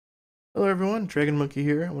Hello everyone, Dragon Monkey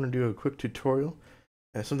here. I want to do a quick tutorial.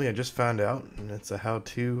 And something I just found out, and it's a how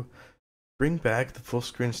to bring back the full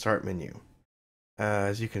screen start menu.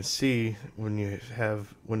 As you can see, when you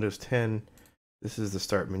have Windows 10, this is the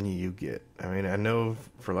start menu you get. I mean, I know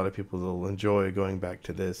for a lot of people they'll enjoy going back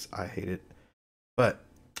to this. I hate it. But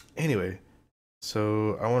anyway,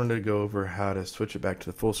 so I wanted to go over how to switch it back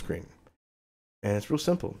to the full screen. And it's real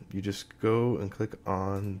simple. You just go and click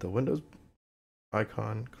on the Windows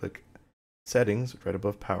icon, click Settings right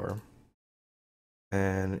above Power,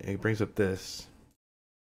 and it brings up this,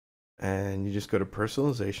 and you just go to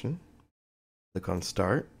Personalization, click on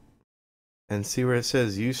Start, and see where it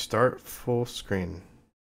says Use Start Full Screen.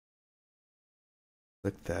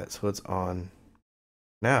 Click that so it's on.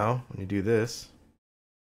 Now when you do this,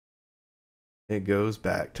 it goes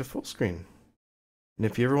back to full screen. And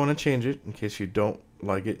if you ever want to change it, in case you don't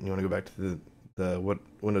like it and you want to go back to the what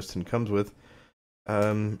Windows 10 comes with,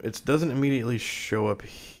 it doesn't immediately show up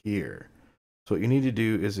here. So what you need to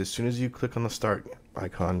do is, as soon as you click on the start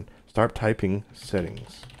icon, start typing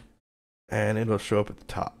settings, and it'll show up at the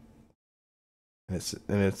top. And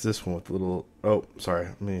it's this one with the little. Oh, sorry.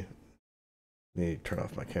 Let me turn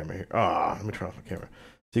off my camera here. Let me turn off my camera.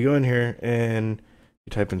 So you go in here and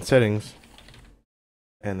you type in settings,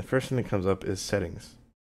 and the first thing that comes up is settings.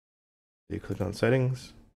 So you click on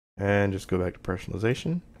settings and just go back to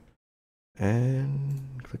personalization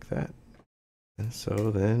and click that. And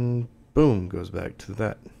so then boom, goes back to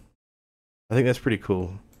that. I think that's pretty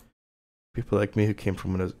cool. People like me who came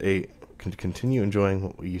from Windows 8 can continue enjoying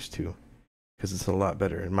what we used to, because it's a lot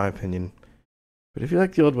better in my opinion. But if you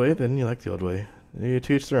like the old way, then you like the old way. You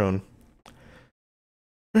to each their own.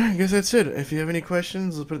 I guess that's it. If you have any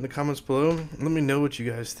questions, put it in the comments below. Let me know what you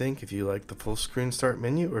guys think. If you like the full screen start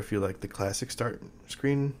menu, or if you like the classic start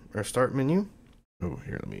screen or start menu. Oh,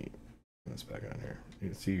 here, let me put this back on here. You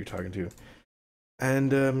can see who you're talking to.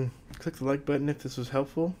 And click the like button if this was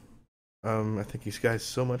helpful. I thank you guys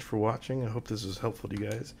so much for watching. I hope this was helpful to you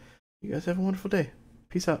guys. You guys have a wonderful day.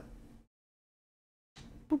 Peace out.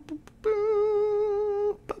 Boop, boop.